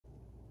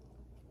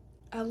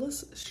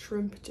Ella's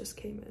shrimp just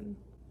came in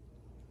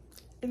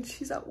and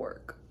she's at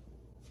work.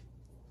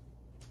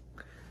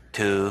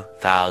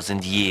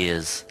 2,000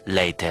 years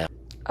later.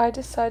 I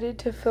decided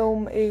to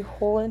film a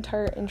whole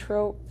entire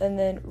intro and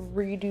then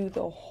redo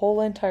the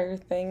whole entire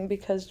thing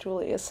because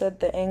Julia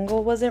said the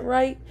angle wasn't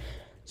right.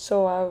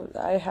 So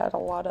I had a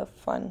lot of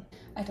fun.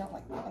 I don't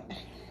like that.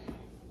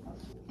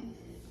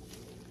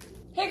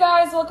 Hey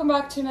guys, welcome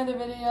back to another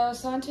video.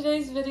 So in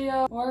today's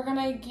video,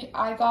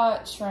 I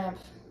got shrimp.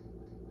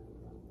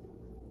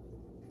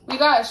 We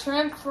got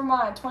shrimp for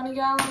my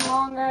 20-gallon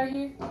long right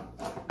here.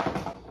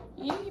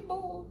 Yeah,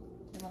 boy.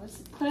 Let's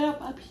put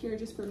it up here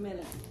just for a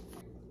minute.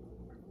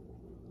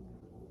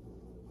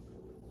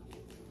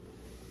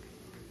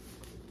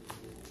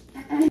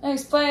 I'll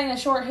explain a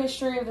short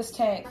history of this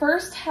tank.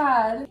 First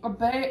had a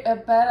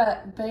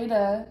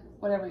beta,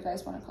 whatever you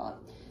guys want to call it,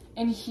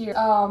 in here.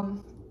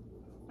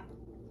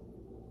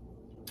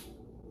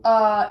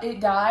 It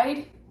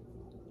died.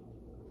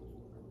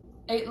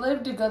 It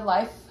lived a good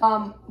life.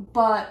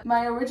 But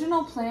my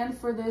original plan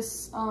for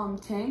this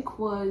tank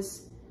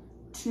was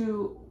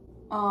to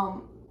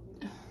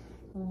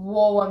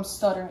whoa, I'm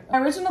stuttering. My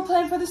original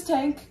plan for this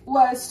tank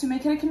was to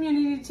make it a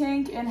community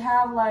tank and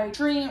have like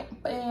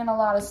shrimp and a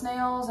lot of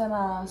snails and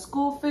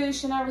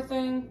schoolfish and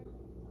everything.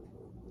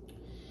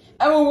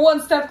 And we're one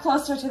step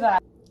closer to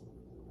that.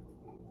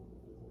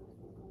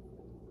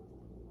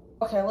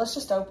 Okay, let's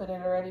just open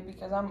it already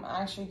because I'm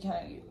actually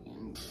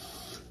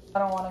I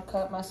don't want to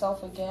cut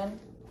myself again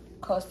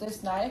because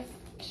this knife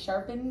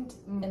sharpened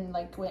and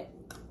like went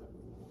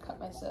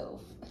cut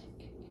myself.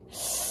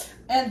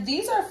 And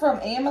these are from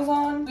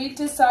Amazon. We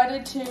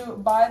decided to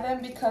buy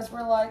them because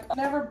we're like, I've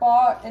never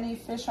bought any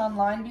fish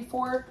online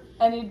before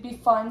and it'd be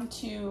fun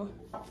to,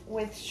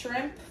 with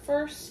shrimp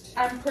first.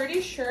 I'm pretty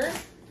sure I'm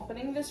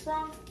opening this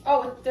wrong.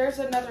 Oh, there's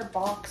another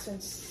box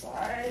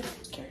inside.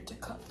 I'm scared to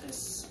cut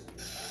this.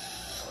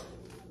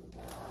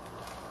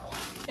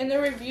 In the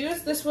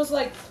reviews, this was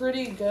like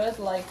pretty good.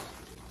 Like,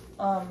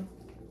 I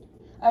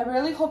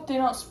really hope they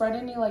don't spread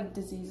any like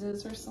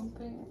diseases or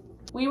something.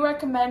 We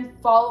recommend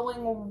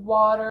following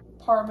water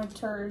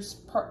parameters.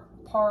 I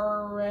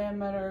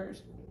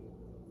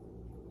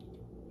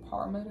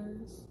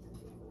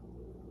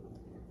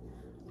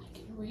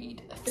can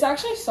read. It's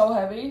actually so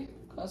heavy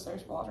because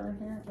there's water in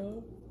here.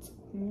 Oh, it's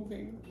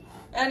moving.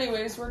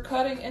 Anyways, we're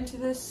cutting into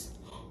this.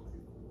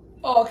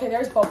 Oh, okay,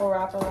 there's bubble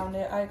wrap around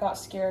it. I got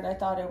scared. I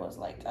thought it was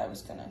like I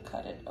was gonna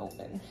cut it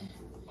open.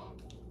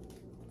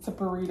 It's a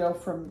burrito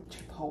from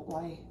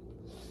Chipotle.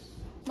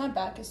 My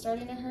back is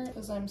starting to hurt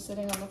because I'm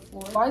sitting on the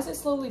floor. Why is it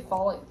slowly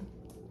falling?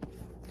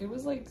 It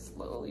was like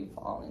slowly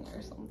falling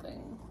or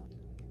something.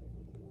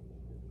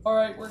 All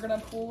right, we're gonna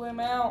pull him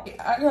out.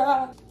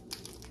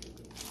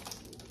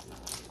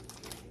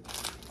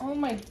 Oh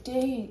my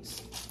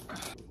days.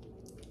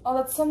 Oh,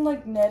 that's some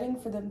like netting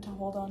for them to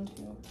hold on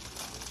to.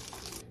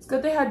 It's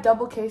good they had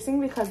double casing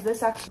because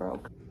this actually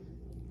broke.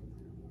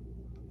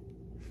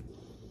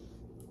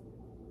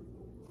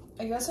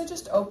 I guess I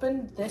just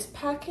opened this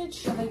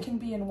package so they can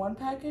be in one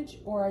package,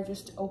 or I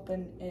just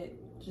open it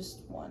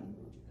just one.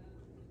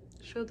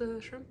 Show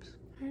the shrimps.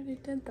 I already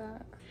did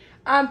that.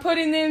 I'm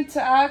putting them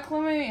to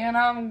acclimate and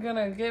I'm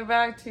gonna get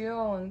back to you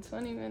all in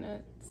 20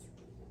 minutes.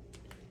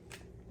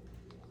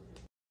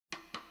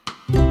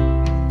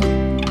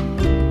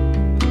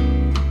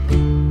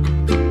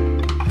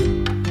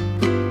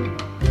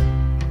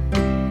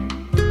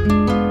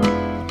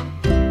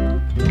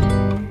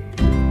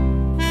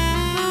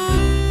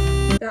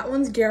 That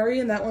one's Gary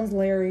and that one's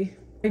Larry.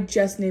 I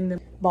just named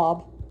them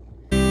Bob.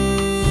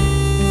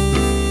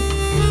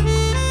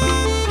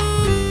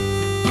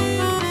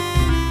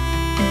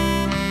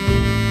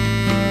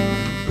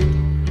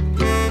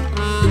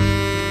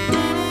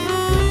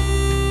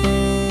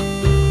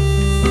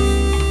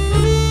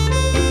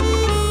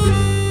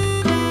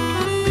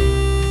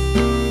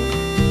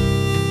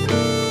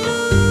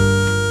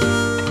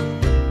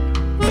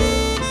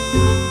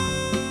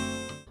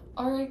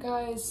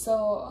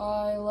 So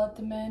I let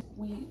them in.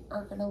 We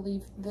are gonna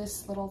leave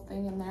this little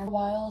thing in there a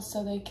while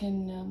so they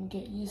can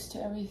get used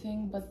to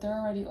everything, but they're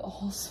already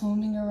all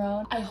swimming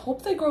around. I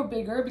hope they grow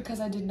bigger because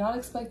I did not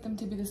expect them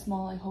to be this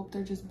small. I hope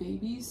they're just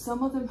babies.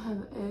 Some of them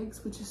have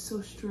eggs, which is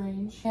so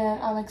strange.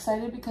 And I'm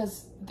excited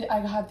because I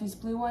have these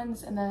blue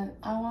ones and then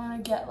I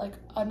want to get like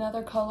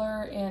another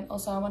color, and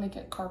also I want to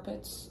get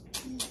carpets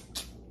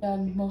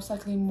and most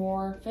likely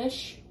more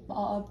fish.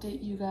 I'll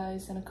update you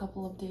guys in a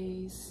couple of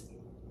days.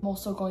 I'm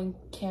also going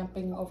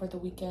camping over the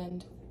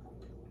weekend,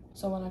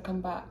 so when I come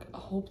back, I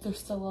hope they're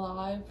still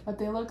alive. But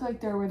they look like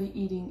they're already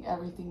eating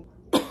everything.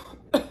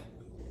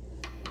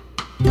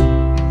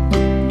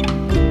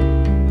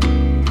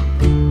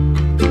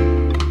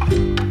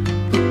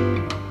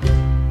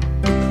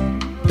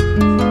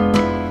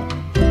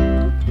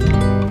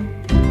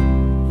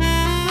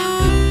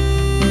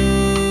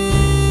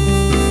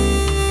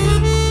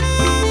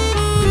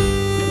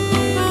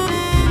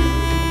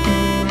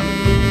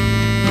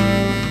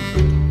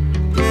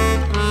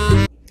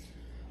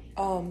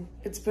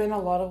 It's been a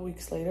lot of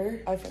weeks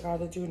later. I forgot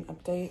to do an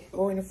update.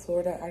 Going to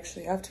Florida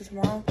actually after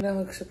tomorrow. And I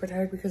look super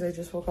tired because I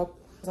just woke up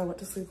because I went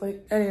to sleep late.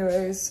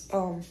 Anyways,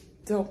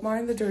 don't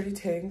mind the dirty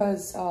tank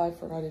because I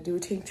forgot to do a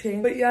tank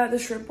change. But yeah, the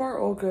shrimp are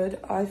all good.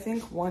 I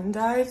think one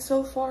died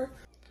so far.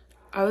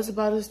 I was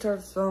about to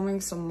start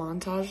filming some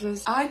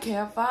montages. I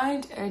can't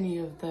find any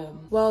of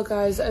them. Well,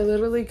 guys, I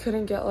literally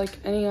couldn't get like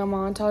any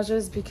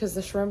montages because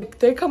the shrimp,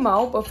 they come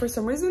out, but for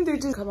some reason they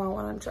just come out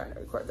when I'm trying to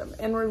record them.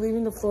 And we're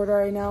leaving to Florida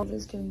right now. I'm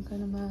just getting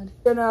kind of mad.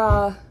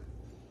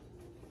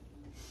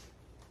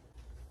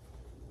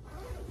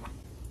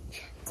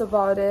 That's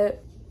about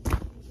it.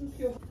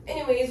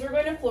 Anyways, we're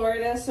going to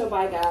Florida, so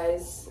bye,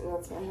 guys. And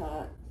that's my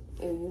hat.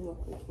 And you look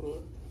like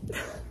me.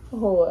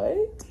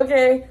 What?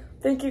 Okay.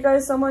 Thank you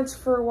guys so much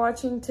for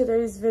watching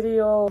today's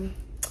video.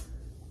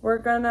 We're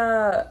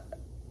gonna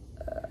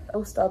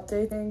post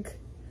update, I think.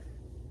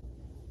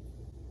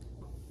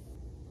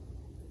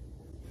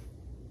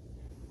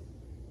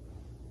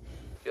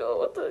 Yo,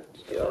 what the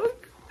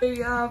joke?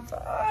 Yeah,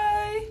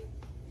 bye.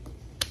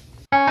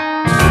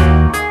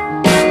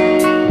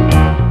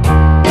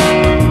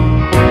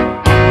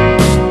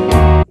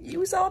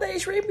 You saw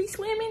that shrimp be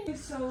swimming?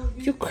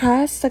 You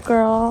crossed the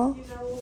girl.